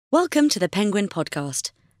Welcome to the Penguin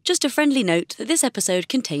Podcast. Just a friendly note that this episode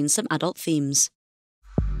contains some adult themes.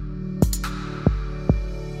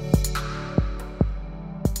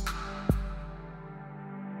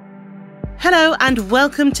 Hello and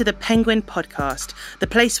welcome to the Penguin Podcast, the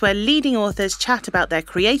place where leading authors chat about their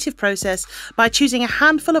creative process by choosing a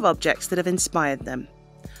handful of objects that have inspired them.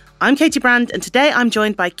 I'm Katy and today I'm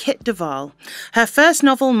joined by Kit de Waal. Her first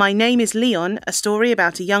novel, My Name is Leon, a story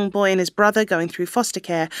about a young boy and his brother going through foster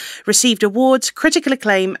care, received awards, critical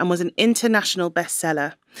acclaim and was an international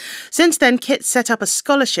bestseller. Since then, Kit set up a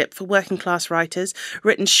scholarship for working class writers,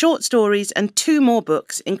 written short stories and 2 more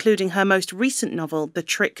books, including her most recent novel, The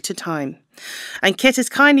Trick to Time. And Kit has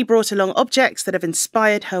kindly brought along objects that have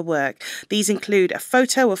inspired her work. These include a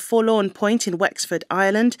photo of Forlorn Point in Wexford,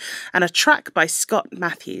 Ireland, and a track by Scott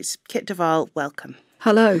Matthews. Kit de Waal, welcome.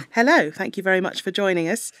 Hello. Hello, thank you very much for joining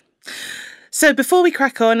us. So before we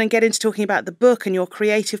crack on and get into talking about the book and your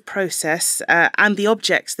creative process and the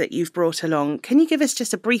objects that you've brought along, can you give us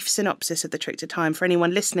just a brief synopsis of The Trick to Time for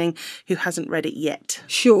anyone listening who hasn't read it yet?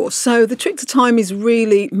 Sure. So The Trick to Time is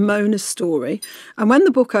really Mona's story. And when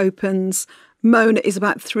the book opens, Mona is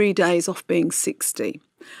about 3 days off being 60.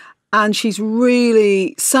 And she's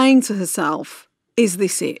really saying to herself, is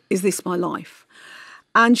this it? Is this my life?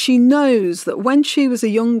 And she knows that when she was a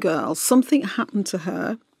young girl, something happened to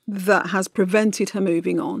her that has prevented her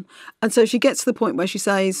moving on. And so she gets to the point where she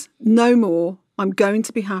says, no more, I'm going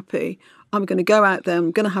to be happy, I'm going to go out there,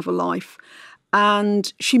 I'm going to have a life.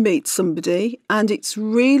 And she meets somebody, and it's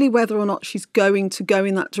really whether or not she's going to go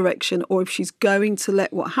in that direction or if she's going to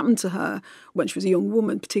let what happened to her when she was a young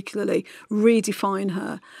woman particularly redefine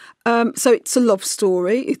her. So it's a love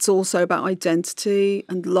story. It's also about identity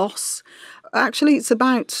and loss. Actually, it's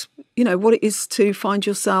about, what it is to find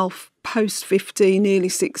yourself post 50, nearly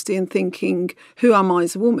 60 and thinking, who am I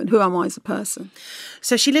as a woman? Who am I as a person?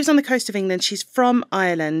 So she lives on the coast of England. She's from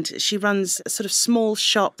Ireland. She runs a sort of small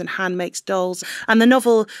shop and hand makes dolls. And the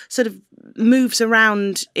novel sort of moves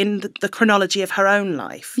around in the chronology of her own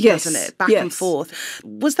life, doesn't it? Back and forth.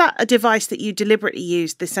 Was that a device that you deliberately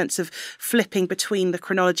used, the sense of flipping between the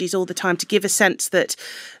chronologies all the time to give a sense that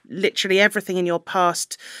literally everything in your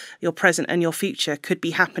past, your present and your future could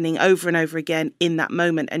be happening over and over again in that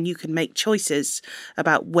moment and you can make choices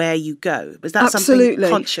about where you go? Was that something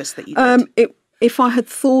conscious that you did? If I had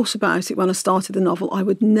thought about it when I started the novel, I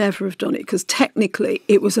would never have done it because technically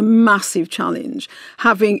it was a massive challenge.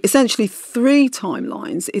 Having essentially 3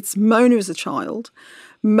 timelines. It's Mona as a child,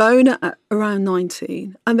 Mona at around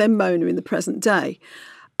 19, and then Mona in the present day.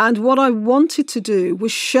 And what I wanted to do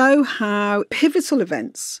was show how pivotal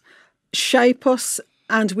events shape us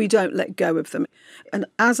and we don't let go of them. And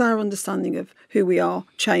as our understanding of who we are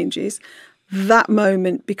changes, that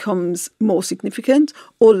moment becomes more significant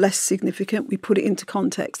or less significant. We put it into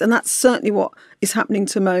context. And that's certainly what is happening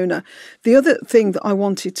to Mona. The other thing that I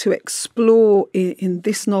wanted to explore in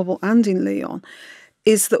this novel and in Leon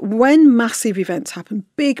is that when massive events happen,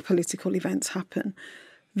 big political events happen,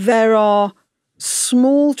 there are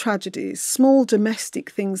small tragedies, small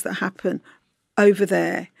domestic things that happen over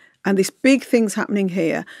there. And this big thing's happening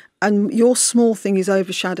here. And your small thing is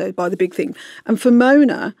overshadowed by the big thing. And for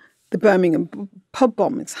Mona, the Birmingham pub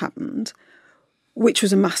bombings happened, which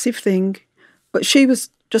was a massive thing, but she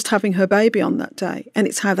was just having her baby on that day. And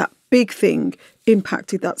it's how that big thing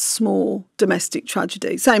impacted that small domestic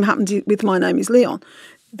tragedy. Same happened with My Name is Leon.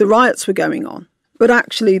 The riots were going on, but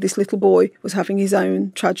actually this little boy was having his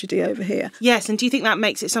own tragedy over here. Yes, and do you think that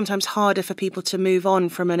makes it sometimes harder for people to move on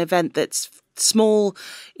from an event that's small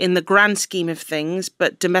in the grand scheme of things,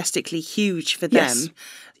 but domestically huge for them? Yes.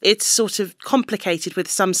 It's sort of complicated with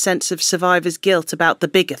some sense of survivor's guilt about the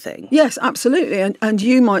bigger thing. Yes, absolutely. And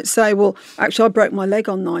you might say, well, actually, I broke my leg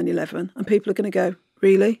on 9/11. And people are going to go,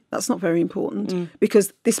 really? That's not very important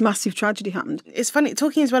because this massive tragedy happened. It's funny,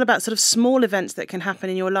 talking as well about sort of small events that can happen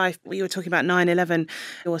in your life. You were talking about 9/11.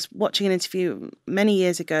 I was watching an interview many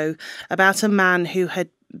years ago about a man who had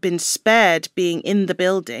been spared being in the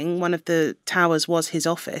building. One of the towers was his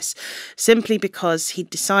office, simply because he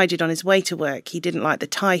decided on his way to work he didn't like the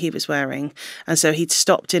tie he was wearing, and so he'd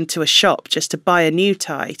stopped into a shop just to buy a new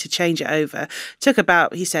tie to change it over. Took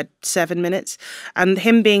about, he said, 7 minutes, and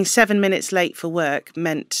him being 7 minutes late for work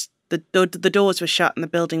meant the doors were shut and the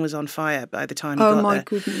building was on fire by the time he got there. Oh my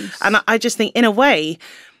goodness. And I just think, in a way,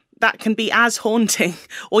 that can be as haunting,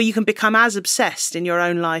 or you can become as obsessed in your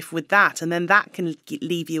own life with that, and then that can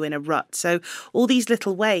leave you in a rut. So all these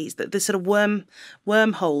little ways, that the sort of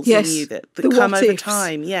wormholes in you that come over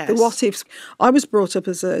time. Yes. The what ifs. I was brought up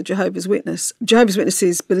as a Jehovah's Witness. Jehovah's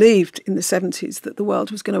Witnesses believed in the 70s that the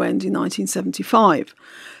world was going to end in 1975.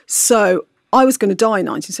 So I was going to die in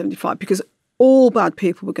 1975 because all bad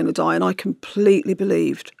people were going to die, and I completely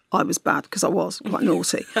believed I was bad because I was quite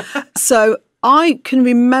naughty. So I can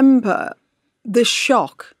remember the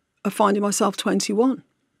shock of finding myself 21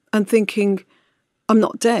 and thinking, I'm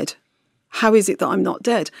not dead. How is it that I'm not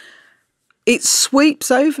dead? It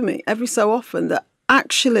sweeps over me every so often that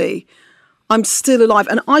actually I'm still alive.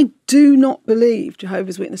 And I do not believe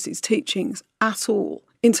Jehovah's Witnesses' teachings at all,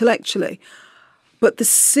 intellectually. But the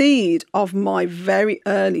seed of my very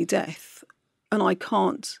early death, and I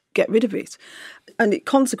can't get rid of it. And it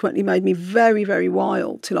consequently made me very, very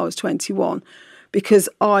wild till I was 21, because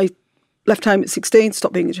I left home at 16,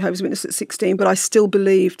 stopped being a Jehovah's Witness at 16, but I still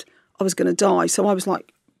believed I was going to die. So I was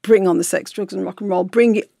like, bring on the sex, drugs and rock and roll,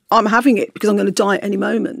 bring it. I'm having it because I'm going to die at any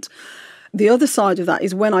moment. The other side of that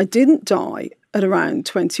is when I didn't die at around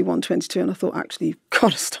 21, 22, and I thought, actually, you've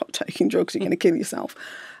got to stop taking drugs, you're going to kill yourself.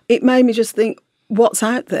 It made me just think, what's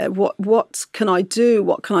out there? What can I do?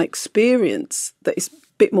 What can I experience that is a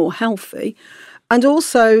bit more healthy? And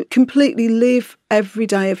also completely live every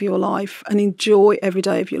day of your life and enjoy every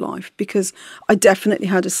day of your life, because I definitely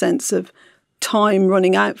had a sense of time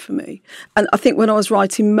running out for me. And I think when I was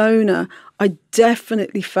writing Mona, I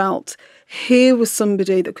definitely felt here was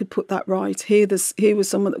somebody that could put that right. Here was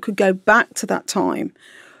someone that could go back to that time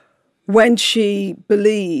when she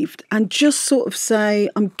believed and just sort of say,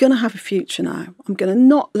 I'm going to have a future now. I'm going to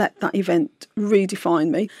not let that event redefine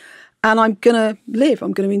me. And I'm going to live.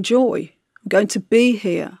 I'm going to enjoy. I'm going to be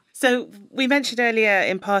here. So we mentioned earlier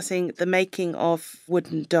in passing the making of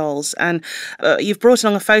wooden dolls, and you've brought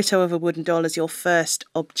along a photo of a wooden doll as your first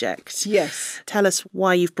object. Yes. Tell us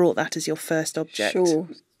why you've brought that as your first object. Sure,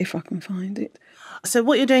 if I can find it. So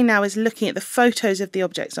what you're doing now is looking at the photos of the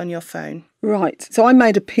objects on your phone. Right. So I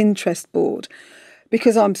made a Pinterest board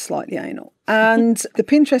because I'm slightly anal. And the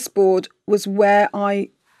Pinterest board was where I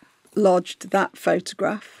lodged that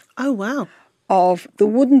photograph. Oh, wow. Of the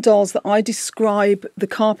wooden dolls that I describe the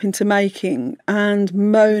carpenter making and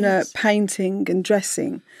Mona painting and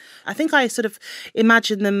dressing. I think I sort of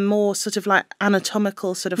imagine them more sort of like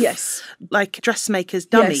anatomical, sort of like dressmakers'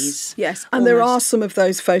 dummies. Yes. And there are some of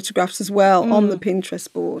those photographs as well on the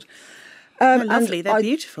Pinterest board. They're lovely, they're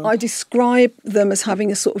beautiful. I describe them as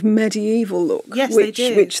having a sort of medieval look, yes, they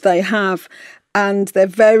do. Which they have. And they're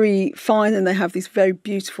very fine, and they have these very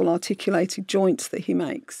beautiful articulated joints that he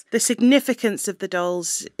makes. The significance of the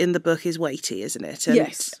dolls in the book is weighty, isn't it? And,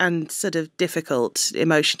 yes. And sort of difficult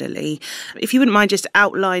emotionally. If you wouldn't mind just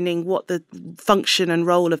outlining what the function and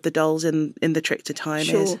role of the dolls in the Trick to Time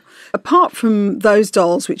is. Apart from those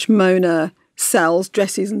dolls which Mona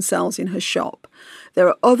dresses and sells in her shop, there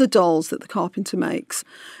are other dolls that the carpenter makes.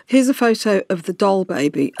 Here's a photo of the doll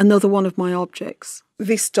baby, another one of my objects.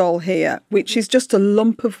 This doll here, which is just a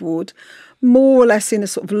lump of wood, more or less in a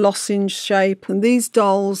sort of lozenge shape. And these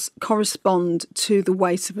dolls correspond to the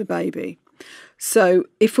weight of a baby. So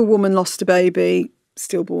if a woman lost a baby,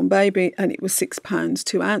 stillborn baby, and it was £6,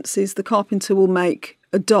 2 ounces, the carpenter will make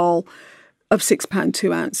a doll of £6,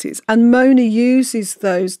 2 ounces. And Mona uses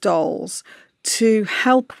those dolls to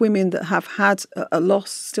help women that have had a loss,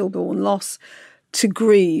 stillborn loss, to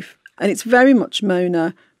grieve. And it's very much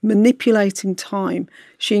Mona manipulating time.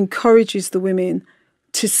 She encourages the women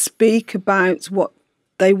to speak about what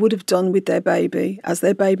they would have done with their baby as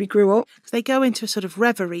their baby grew up. They go into a sort of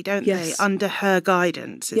reverie, don't they, under her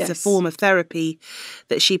guidance. It's a form of therapy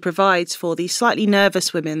that she provides for these slightly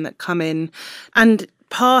nervous women that come in. And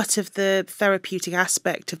part of the therapeutic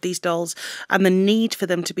aspect of these dolls and the need for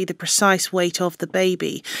them to be the precise weight of the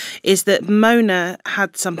baby is that Mona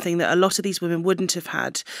had something that a lot of these women wouldn't have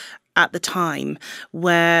had at the time,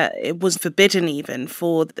 where it was forbidden even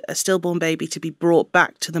for a stillborn baby to be brought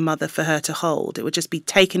back to the mother for her to hold. It would just be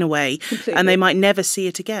taken away. Completely. And they might never see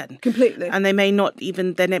it again. Completely. And they may not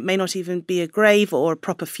even, then it may not even be a grave or a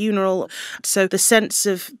proper funeral. So the sense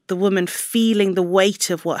of the woman feeling the weight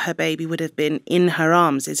of what her baby would have been in her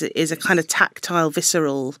arms is a kind of tactile,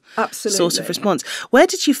 visceral sort of response. Where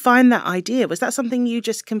did you find that idea? Was that something you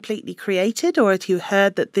just completely created, or had you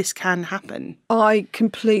heard that this can happen? I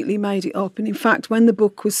completely made it up. And in fact, when the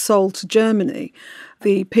book was sold to Germany,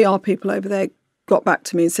 the PR people over there got back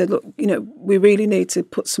to me and said, look, we really need to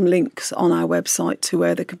put some links on our website to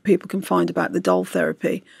where people can find about the doll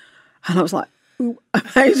therapy. And I was like, ooh, I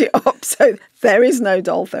made it up. So there is no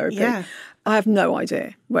doll therapy. Yeah. I have no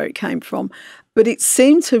idea where it came from. But it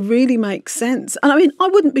seemed to really make sense. And I mean, I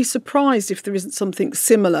wouldn't be surprised if there isn't something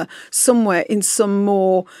similar somewhere in some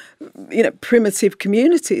more, primitive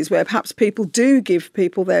communities where perhaps people do give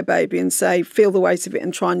people their baby and say, feel the weight of it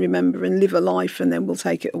and try and remember and live a life, and then we'll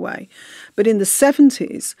take it away. But in the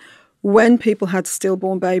 70s, when people had a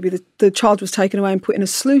stillborn baby, the child was taken away and put in a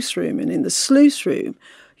sluice room. And in the sluice room,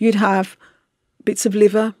 you'd have bits of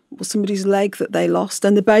liver or somebody's leg that they lost.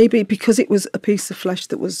 And the baby, because it was a piece of flesh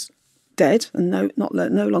that was dead and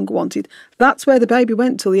no longer wanted, that's where the baby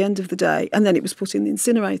went till the end of the day. And then it was put in the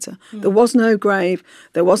incinerator. There was no grave.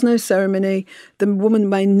 There was no ceremony. The woman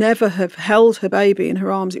may never have held her baby in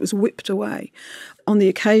her arms. It was whipped away. On the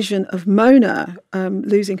occasion of Mona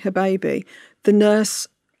losing her baby, the nurse,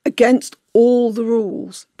 against all the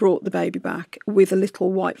rules, brought the baby back with a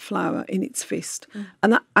little white flower in its fist.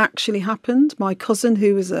 And that actually happened. My cousin,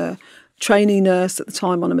 who was a trainee nurse at the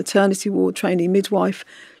time on a maternity ward, trainee midwife,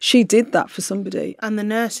 she did that for somebody. And the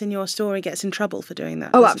nurse in your story gets in trouble for doing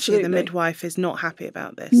that. Oh, doesn't absolutely. She? The midwife is not happy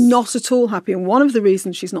about this. Not at all happy. And one of the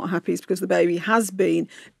reasons she's not happy is because the baby has been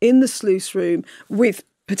in the sluice room with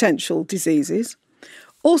potential diseases.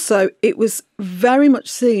 Also, it was very much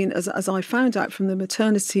seen, as I found out from the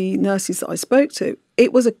maternity nurses that I spoke to,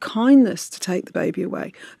 it was a kindness to take the baby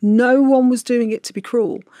away. No one was doing it to be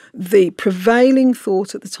cruel. The prevailing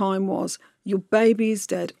thought at the time was, your baby is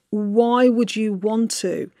dead. Why would you want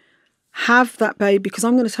to have that baby? Because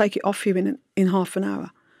I'm going to take it off you in half an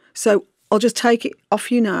hour. So I'll just take it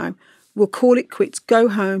off you now. We'll call it quits, go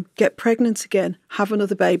home, get pregnant again, have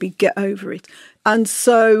another baby, get over it. And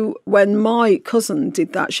so when my cousin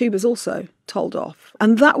did that, she was also told off.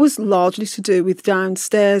 And that was largely to do with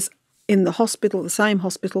downstairs in the hospital, the same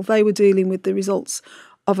hospital, they were dealing with the results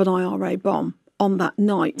of an IRA bomb on that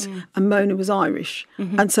night. And Mona was Irish.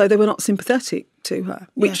 And so they were not sympathetic to her,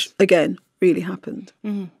 which, again, really happened.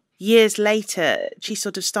 Years later, she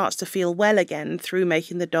sort of starts to feel well again through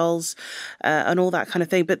making the dolls and all that kind of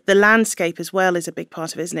thing. But the landscape as well is a big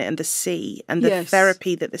part of it, isn't it? And the sea and the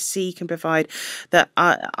therapy that the sea can provide that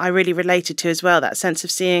I really related to as well. That sense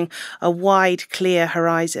of seeing a wide, clear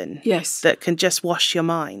horizon that can just wash your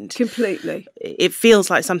mind. Completely. It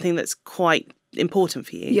feels like something that's quite important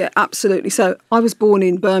for you. Yeah, absolutely. So I was born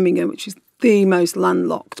in Birmingham, which is the most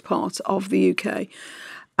landlocked part of the UK.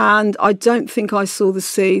 And I don't think I saw the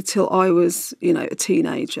sea till I was, a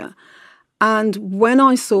teenager. And when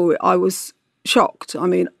I saw it, I was shocked. I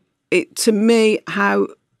mean, to me, how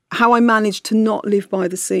I managed to not live by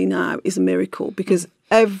the sea now is a miracle, because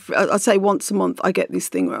I'd say once a month I get this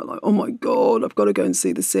thing where I'm like, oh my God, I've got to go and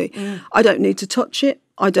see the sea. I don't need to touch it.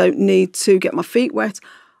 I don't need to get my feet wet.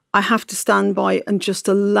 I have to stand by it and just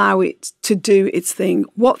allow it to do its thing.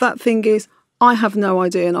 What that thing is, I have no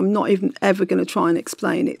idea, and I'm not even ever going to try and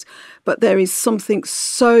explain it. But there is something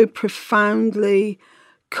so profoundly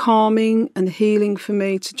calming and healing for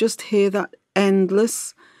me to just hear that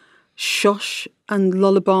endless shush and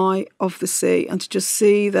lullaby of the sea, and to just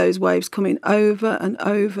see those waves coming over and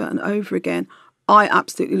over and over again. I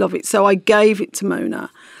absolutely love it. So I gave it to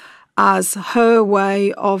Mona as her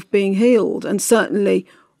way of being healed, and certainly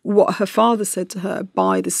what her father said to her,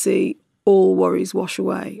 by the sea, all worries wash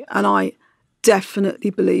away. And I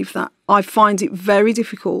definitely believe that. I find it very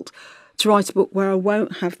difficult to write a book where I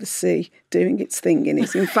won't have the sea doing its thing in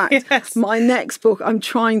it. In fact, my next book, I'm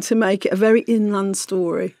trying to make it a very inland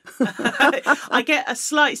story. I get a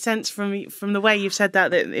slight sense from the way you've said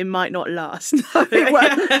that it might not last. No, it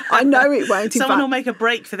won't. I know it won't. Someone will make a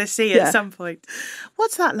break for the sea at some point.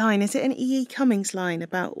 What's that line? Is it an E.E. Cummings line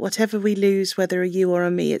about whatever we lose, whether a you or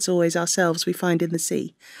a me, it's always ourselves we find in the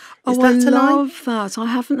sea? Is that a line? I love that. I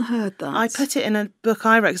haven't heard that. I put it in a book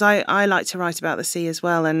I wrote, because I like to write about the sea as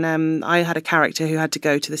well. And I had a character who had to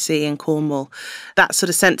go to the sea in Cornwall. That sort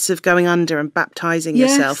of sense of going under and baptising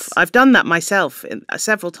yourself. I've done that myself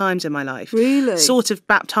several times in my life. Really? Sort of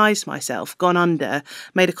baptised myself, gone under,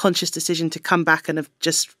 made a conscious decision to come back and have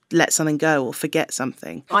just let something go or forget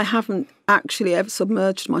something. I haven't actually ever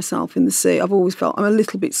submerged myself in the sea. I've always felt I'm a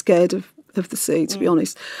little bit scared of the sea, to be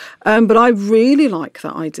honest. But I really like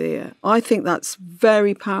that idea. I think that's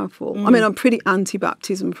very powerful. I mean, I'm pretty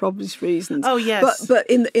anti-baptism for obvious reasons. Oh, yes. But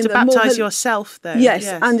in to the baptise yourself, though. Yes,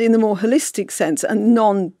 and in the more holistic sense and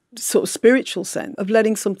non-sort of spiritual sense of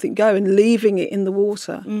letting something go and leaving it in the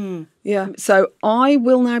water. Yeah. So I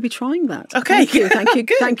will now be trying that. Okay. Thank you.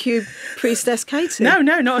 Thank you, Priestess Katy. No,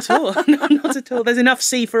 not at all. Not at all. There's enough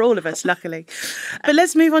sea for all of us, luckily. But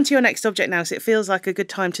let's move on to your next object now, so it feels like a good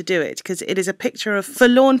time to do it, because it is a picture of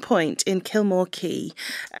Forlorn Point in Kilmore Quay.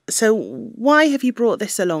 So why have you brought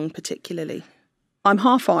this along particularly? I'm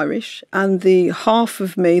half Irish, and the half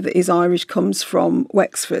of me that is Irish comes from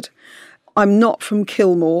Wexford. I'm not from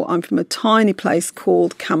Kilmore. I'm from a tiny place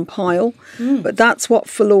called Campile, but that's what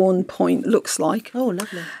Forlorn Point looks like. Oh,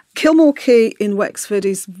 lovely. Kilmore Quay in Wexford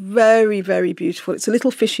is very, very beautiful. It's a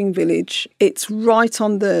little fishing village. It's right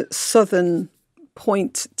on the southern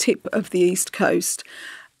point tip of the east coast.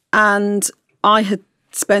 And I had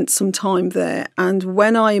spent some time there, and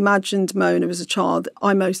when I imagined Mona as a child,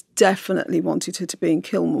 I most definitely wanted her to be in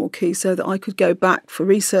Kilmore Quay so that I could go back for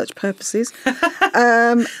research purposes.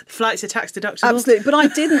 Flights are tax deductible. Absolutely, but I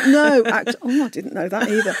didn't know. I didn't know that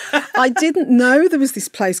either. I didn't know there was this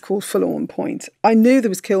place called Forlorn Point. I knew there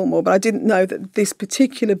was Kilmore, but I didn't know that this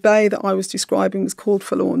particular bay that I was describing was called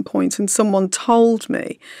Forlorn Point, and someone told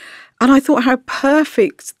me. And I thought how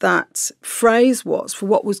perfect that phrase was for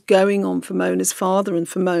what was going on for Mona's father and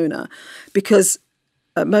for Mona, because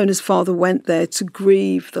Mona's father went there to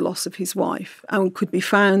grieve the loss of his wife and could be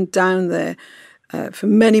found down there for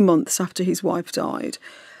many months after his wife died,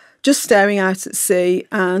 just staring out at sea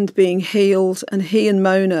and being healed. And he and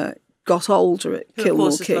Mona got older at Kilmore Quay. Who, of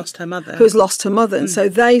course, has lost her mother. Who has lost her mother. And so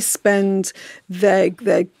they spend their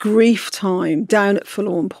grief time down at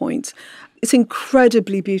Forlorn Point. It's an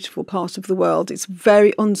incredibly beautiful part of the world. It's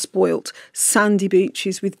very unspoilt, sandy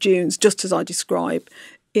beaches with dunes, just as I describe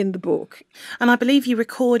in the book. And I believe you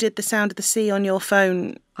recorded the sound of the sea on your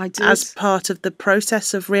phone. I did. As part of the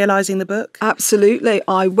process of realising the book? Absolutely.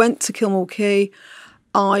 I went to Kilmore Quay.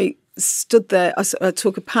 I stood there. I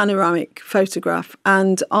took a panoramic photograph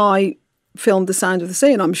and I filmed the sound of the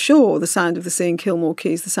sea, and I'm sure the sound of the sea in Kilmore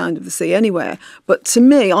Quay is the sound of the sea anywhere. But to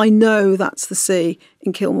me, I know that's the sea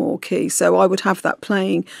in Kilmore Quay. So I would have that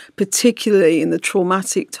playing, particularly in the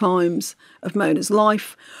traumatic times of Mona's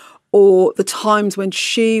life or the times when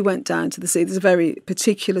she went down to the sea. There's a very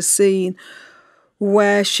particular scene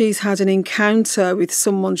where she's had an encounter with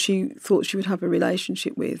someone she thought she would have a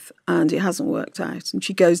relationship with, and it hasn't worked out. And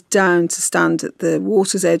she goes down to stand at the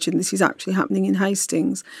water's edge, and this is actually happening in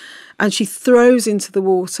Hastings. And she throws into the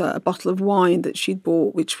water a bottle of wine that she'd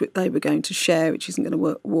bought, which they were going to share, which isn't going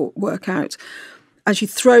to work out. And she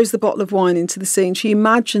throws the bottle of wine into the sea, and she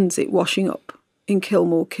imagines it washing up in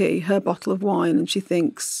Kilmore Quay, her bottle of wine, and she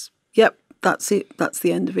thinks, yep, that's it, that's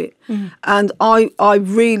the end of it. And I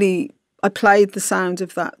played the sound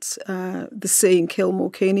of that, the sea in Kilmore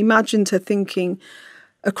Quay, and imagined her thinking,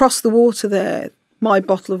 across the water there, my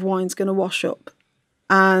bottle of wine's going to wash up,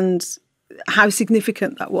 and how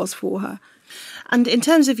significant that was for her. And in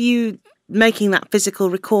terms of you making that physical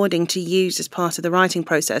recording to use as part of the writing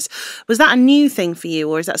process, was that a new thing for you,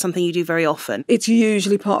 or is that something you do very often? It's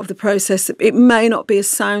usually part of the process. It may not be a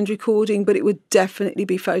sound recording, but it would definitely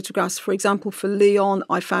be photographs. For example, for Leon,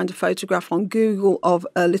 I found a photograph on Google of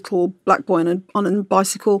a little black boy on a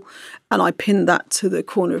bicycle, and I pinned that to the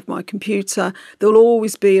corner of my computer. There will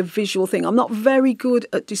always be a visual thing. I'm not very good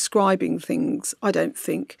at describing things, I don't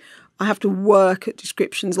think. I have to work at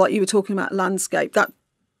descriptions, like you were talking about landscape.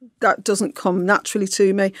 That doesn't come naturally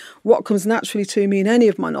to me. What comes naturally to me in any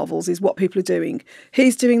of my novels is what people are doing.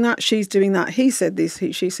 He's doing that, she's doing that, he said this,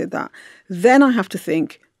 she said that. Then I have to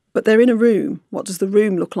think, but they're in a room. What does the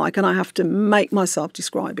room look like? And I have to make myself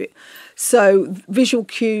describe it. So visual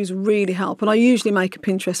cues really help. And I usually make a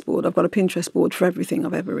Pinterest board. I've got a Pinterest board for everything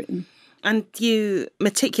I've ever written. And you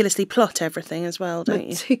meticulously plot everything as well, don't you?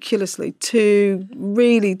 Meticulously, to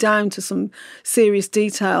really down to some serious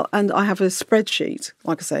detail. And I have a spreadsheet.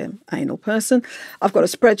 Like I say, I'm an anal person. I've got a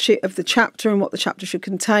spreadsheet of the chapter and what the chapter should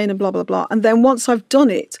contain and blah, blah, blah. And then once I've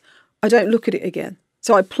done it, I don't look at it again.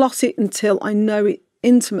 So I plot it until I know it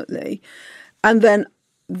intimately. And then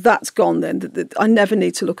that's gone then. I never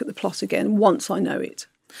need to look at the plot again once I know it.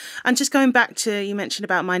 And just going back to, you mentioned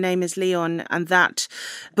about My Name is Leon and that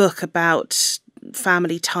book about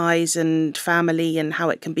family ties and family and how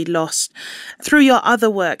it can be lost. Through your other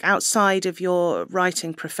work outside of your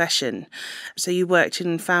writing profession, so you worked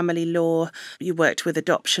in family law, you worked with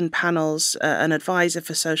adoption panels, an advisor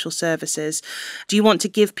for social services. Do you want to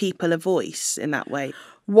give people a voice in that way?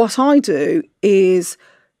 What I do is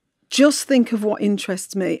just think of what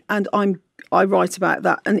interests me, and I write about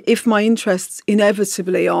that. And if my interests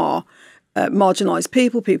inevitably are marginalised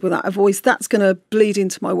people without a voice, that's going to bleed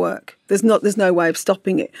into my work. There's no way of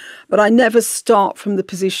stopping it. But I never start from the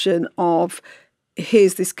position of,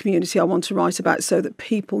 here's this community I want to write about so that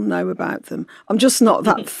people know about them. I'm just not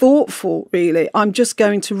that thoughtful, really. I'm just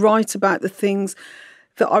going to write about the things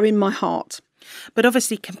that are in my heart. But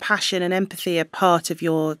obviously compassion and empathy are part of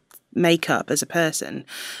your makeup as a person.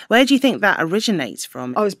 Where do you think that originates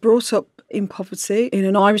from? I was brought up in poverty, in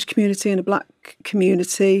an Irish community and a black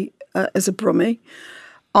community as a Brummie.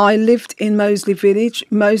 I lived in Moseley Village.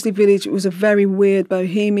 Moseley Village was a very weird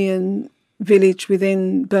bohemian village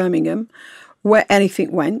within Birmingham where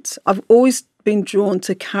anything went. I've always been drawn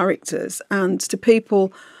to characters and to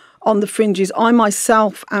people on the fringes. I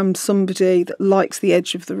myself am somebody that likes the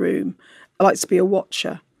edge of the room. I like to be a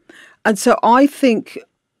watcher. And so I think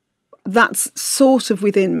that's sort of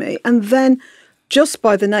within me. And then just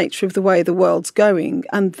by the nature of the way the world's going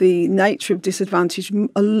and the nature of disadvantage,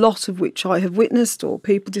 a lot of which I have witnessed, or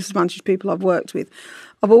disadvantaged people I've worked with,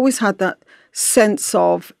 I've always had that sense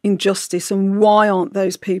of injustice, and why aren't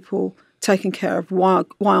those people taken care of? Why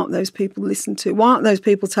aren't those people listened to? Why aren't those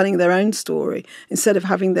people telling their own story instead of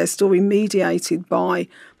having their story mediated by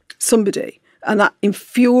somebody? And that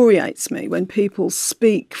infuriates me when people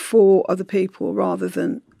speak for other people rather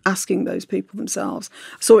than asking those people themselves.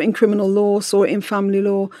 I saw it in criminal law, saw it in family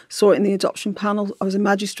law, saw it in the adoption panel. I was a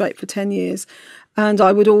magistrate for 10 years, and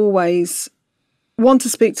I would always want to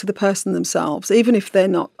speak to the person themselves, even if they're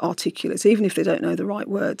not articulate, even if they don't know the right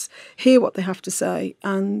words, hear what they have to say.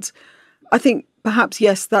 And I think perhaps,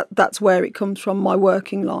 yes, that's where it comes from, my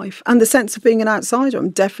working life. And the sense of being an outsider. I'm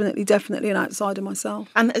definitely an outsider myself.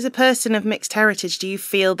 And as a person of mixed heritage, do you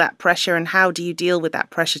feel that pressure, and how do you deal with that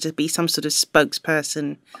pressure to be some sort of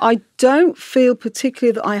spokesperson? I don't feel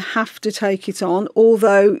particularly that I have to take it on,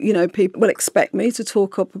 although, people will expect me to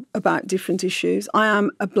talk up about different issues. I am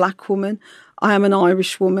a black woman. I am an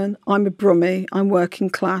Irish woman. I'm a Brummie. I'm working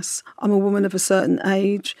class. I'm a woman of a certain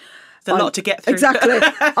age. There's a lot to get through. Exactly.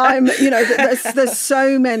 There's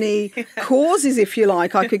so many causes, if you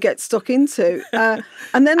like, I could get stuck into.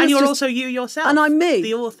 And you're also you yourself. And I'm me.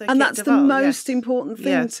 The author. And that's the most important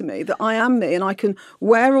thing to me, that I am me, and I can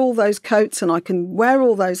wear all those coats and I can wear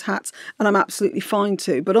all those hats, and I'm absolutely fine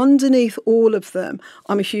to. But underneath all of them,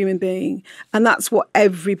 I'm a human being. And that's what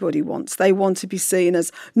everybody wants. They want to be seen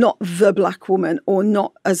as not the black woman or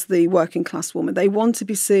not as the working class woman. They want to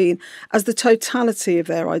be seen as the totality of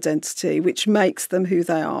their identity, which makes them who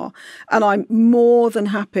they are. And I'm more than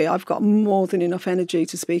happy. I've got more than enough energy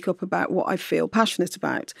to speak up about what I feel passionate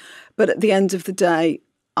about. But at the end of the day,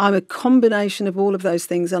 I'm a combination of all of those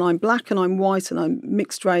things, and I'm black and I'm white and I'm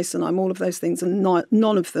mixed race and I'm all of those things, and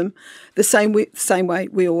none of them the same way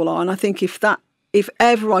we all are. And I think if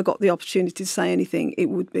ever I got the opportunity to say anything, it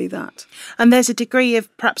would be that. And there's a degree of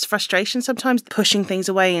perhaps frustration sometimes, pushing things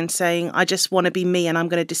away and saying, I just want to be me and I'm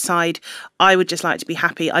going to decide I would just like to be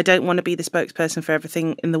happy. I don't want to be the spokesperson for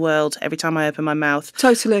everything in the world every time I open my mouth.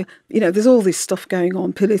 Totally. There's all this stuff going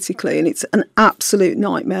on politically, and it's an absolute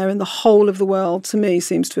nightmare, and the whole of the world, to me,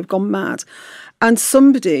 seems to have gone mad. And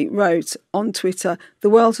somebody wrote on Twitter, the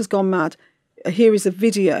world has gone mad. Here is a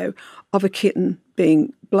video of a kitten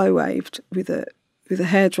being blow-waved with a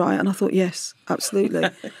hairdryer. And I thought, yes, absolutely.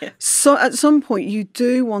 So at some point you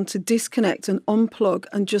do want to disconnect and unplug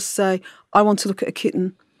and just say, I want to look at a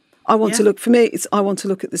kitten. I want to look, for me, I want to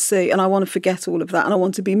look at the sea, and I want to forget all of that, and I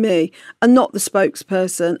want to be me and not the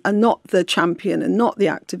spokesperson and not the champion and not the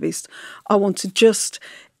activist. I want to just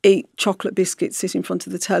eat chocolate biscuits, sit in front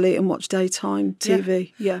of the telly and watch daytime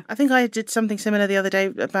TV. Yeah. I think I did something similar the other day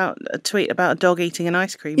about a tweet about a dog eating an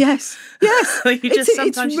ice cream. Yes.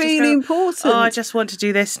 It's really important. Oh, I just want to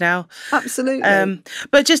do this now. Absolutely.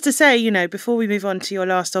 But just to say, before we move on to your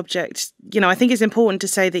last object, I think it's important to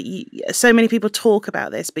say that so many people talk about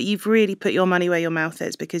this, but you've really put your money where your mouth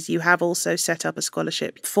is, because you have also set up a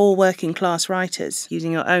scholarship for working class writers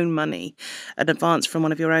using your own money, an advance from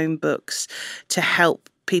one of your own books, to help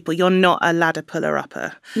people. You're not a ladder puller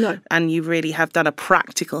upper. No. And you really have done a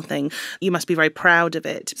practical thing. You must be very proud of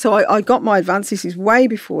it. So I got my advance. This is way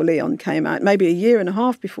before Leon came out, maybe a year and a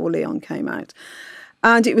half before Leon came out.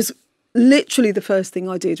 And it was literally the first thing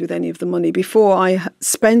I did with any of the money. Before I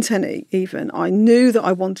spent any even, I knew that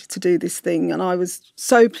I wanted to do this thing, and I was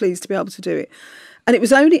so pleased to be able to do it. And it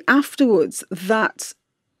was only afterwards that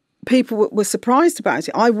people were surprised about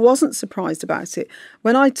it. I wasn't surprised about it.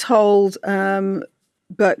 When I told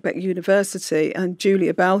Birkbeck University and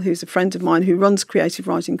Julia Bell, who's a friend of mine who runs a creative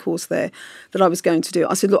writing course there, that I was going to do,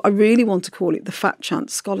 I said, look, I really want to call it the Fat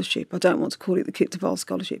Chance Scholarship. I don't want to call it the Kit de Waal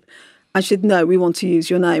Scholarship. And she said, no, we want to use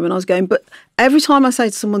your name. And I was going, but every time I say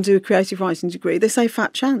to someone, do a creative writing degree, they say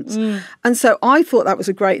Fat Chance. And so I thought that was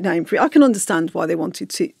a great name for it. I can understand why they wanted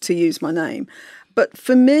to use my name. But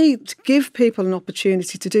for me, to give people an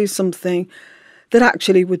opportunity to do something that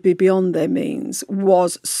actually would be beyond their means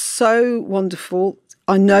was so wonderful.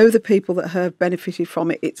 I know the people that have benefited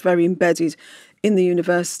from it. It's very embedded in the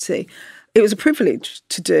university. It was a privilege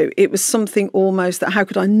to do. It was something almost that how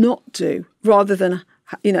could I not do, rather than,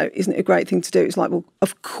 isn't it a great thing to do? It's like, well,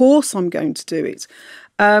 of course I'm going to do it,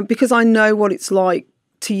 because I know what it's like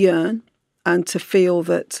to yearn and to feel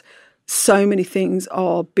that so many things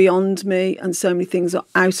are beyond me and so many things are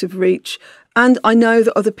out of reach. And I know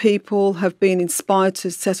that other people have been inspired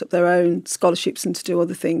to set up their own scholarships and to do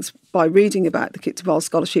other things by reading about the Kit de Waal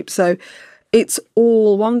Scholarship. So it's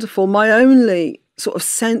all wonderful. My only sort of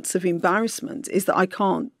sense of embarrassment is that I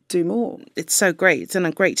can't do more. It's so great,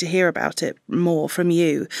 and great to hear about it more from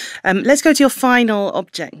you. Let's go to your final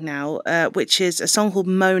object now, which is a song called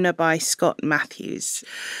Mona by Scott Matthews.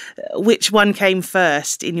 Which one came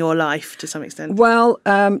first in your life to some extent? Well,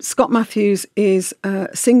 Scott Matthews is a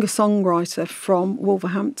singer-songwriter from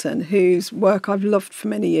Wolverhampton whose work I've loved for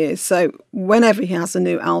many years. So whenever he has a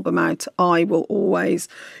new album out, I will always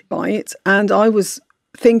buy it. And I was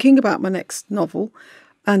thinking about my next novel,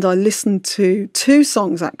 and I listened to 2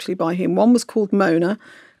 songs actually by him. One was called Mona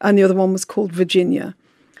and the other one was called Virginia.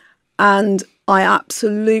 And I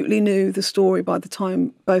absolutely knew the story by the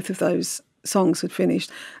time both of those songs had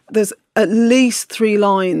finished. There's at least 3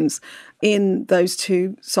 lines in those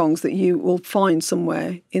 2 songs that you will find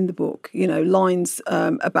somewhere in the book. You know, lines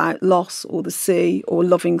about loss or the sea or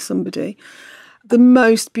loving somebody. The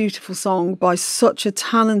most beautiful song by such a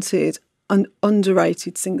talented and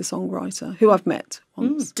underrated singer-songwriter who I've met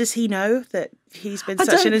once. Does he know that he's been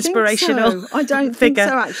such an inspirational I don't figure? think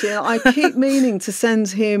so, actually. I keep meaning to send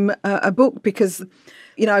him a book because,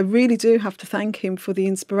 you know, I really do have to thank him for the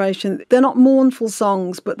inspiration. They're not mournful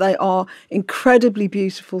songs, but they are incredibly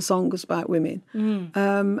beautiful songs about women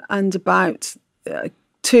and about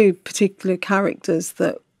 2 particular characters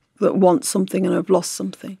that want something and have lost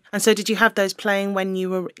something. And so did you have those playing when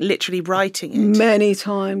you were literally writing it? Many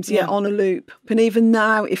times, yeah, on a loop. And even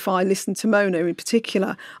now, if I listen to Mona in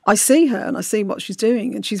particular, I see her and I see what she's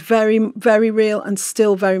doing, and she's very, very real and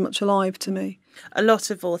still very much alive to me. A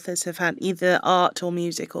lot of authors have had either art or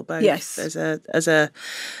music or both. Yes. As a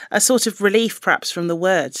sort of relief perhaps from the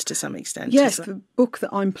words to some extent. Yes, the book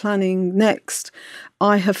that I'm planning next,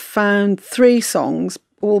 I have found 3 songs,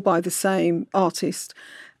 all by the same artist.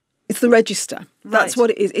 It's the register. That's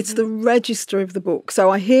what it is. It's the register of the book. So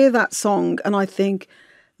I hear that song and I think,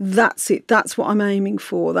 that's it. That's what I'm aiming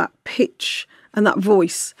for, that pitch and that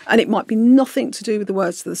voice. And it might be nothing to do with the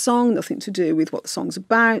words of the song, nothing to do with what the song's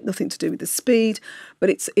about, nothing to do with the speed, but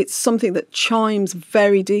it's something that chimes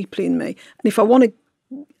very deeply in me. And if I want to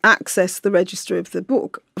access the register of the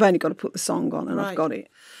book, I've only got to put the song on and I've got it.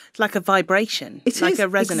 It's like a vibration. It's like a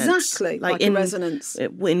resonance. Exactly, like a resonance.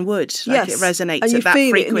 In wood. Yes. Like it resonates and you at that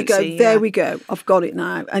feel frequency. It and you go, there we go, I've got it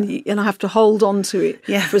now. And I have to hold on to it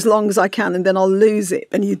for as long as I can, and then I'll lose it.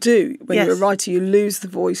 And you do. When you're a writer, you lose the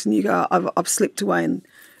voice and you go, I've slipped away, and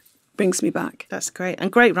brings me back. That's great.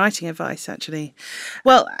 And great writing advice, actually.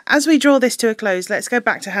 Well, as we draw this to a close, let's go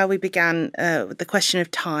back to how we began with the question of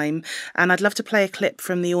time. And I'd love to play a clip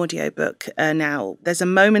from the audiobook now. There's a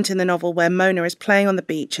moment in the novel where Mona is playing on the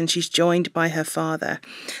beach and she's joined by her father.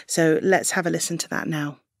 So let's have a listen to that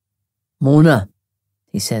now. Mona,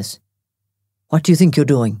 he says, what do you think you're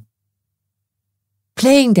doing?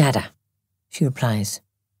 Playing, Dada, she replies.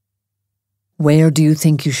 Where do you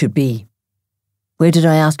think you should be? Where did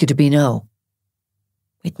I ask you to be now?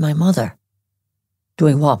 With my mother.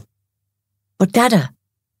 Doing what? But Dada.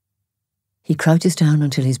 He crouches down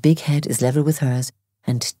until his big head is level with hers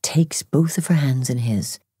and takes both of her hands in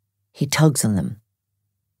his. He tugs on them.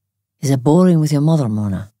 Is it boring with your mother,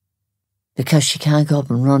 Mona? Because she can't go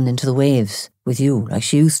up and run into the waves with you like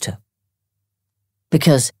she used to.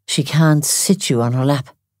 Because she can't sit you on her lap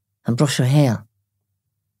and brush her hair.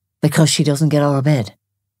 Because she doesn't get out of bed.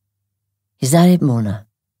 Is that it, Mona?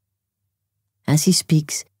 As he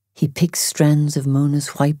speaks, he picks strands of Mona's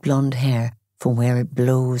white blonde hair from where it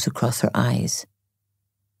blows across her eyes.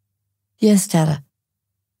 Yes, Dada.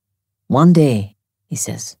 One day, he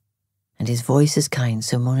says, and his voice is kind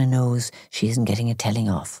so Mona knows she isn't getting a telling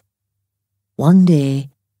off. One day,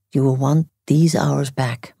 you will want these hours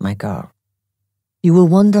back, my girl. You will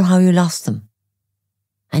wonder how you lost them,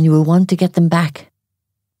 and you will want to get them back.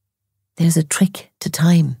 There's a trick to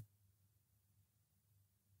time.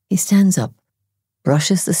 He stands up,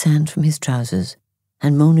 brushes the sand from his trousers,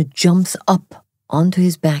 and Mona jumps up onto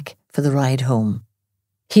his back for the ride home.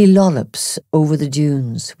 He lollops over the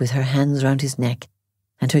dunes with her hands round his neck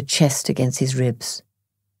and her chest against his ribs.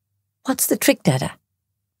 What's the trick, Dada?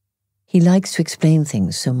 He likes to explain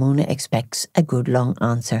things, so Mona expects a good long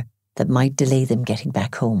answer that might delay them getting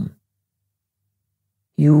back home.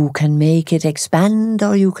 You can make it expand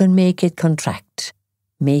or you can make it contract.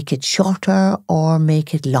 Make it shorter or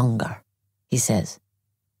make it longer, he says.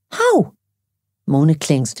 How? Mona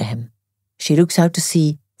clings to him. She looks out to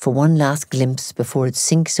sea for one last glimpse before it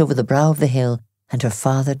sinks over the brow of the hill and her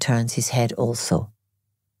father turns his head also.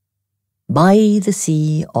 By the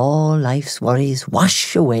sea all life's worries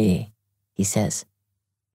wash away, he says.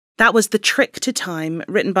 That was The Trick to Time,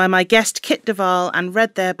 written by my guest Kit Duvall and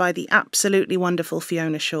read there by the absolutely wonderful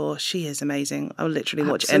Fiona Shaw. She is amazing. I will literally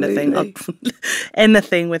watch anything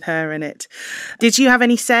with her in it. Did you have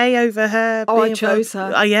any say over her? I chose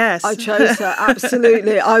her. Oh, yes. I chose her,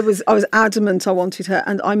 absolutely. I was adamant I wanted her,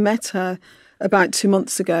 and I met her about 2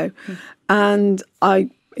 months ago, and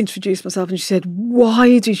I introduced myself, and she said,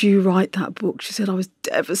 "Why did you write that book?" She said, "I was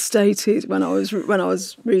devastated when I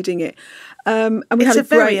was reading it." And we it's had a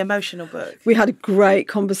very emotional book. We had a great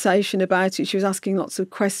conversation about it. She was asking lots of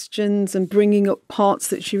questions and bringing up parts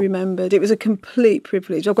that she remembered. It was a complete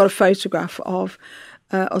privilege. I've got a photograph of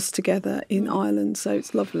us together in Ireland, so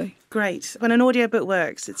it's lovely. Great. When an audiobook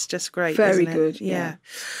works, it's just great. Very isn't it? good. Yeah.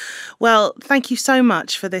 Well, thank you so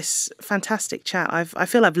much for this fantastic chat. I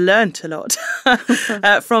feel I've learnt a lot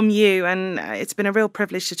from you, and it's been a real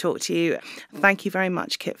privilege to talk to you. Thank you very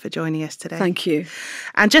much, Kit, for joining us today. Thank you.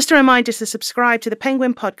 And just a reminder to subscribe to the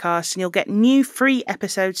Penguin Podcast, and you'll get new free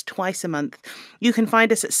episodes twice a month. You can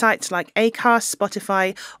find us at sites like Acast,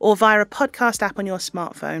 Spotify, or via a podcast app on your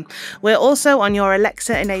smartphone. We're also on your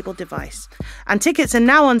Alexa-enabled device. And tickets are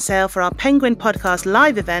now on sale for our Penguin Podcast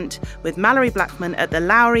live event with Mallory Blackman at the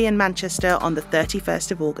Lowry in Manchester on the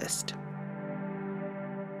 31st of August.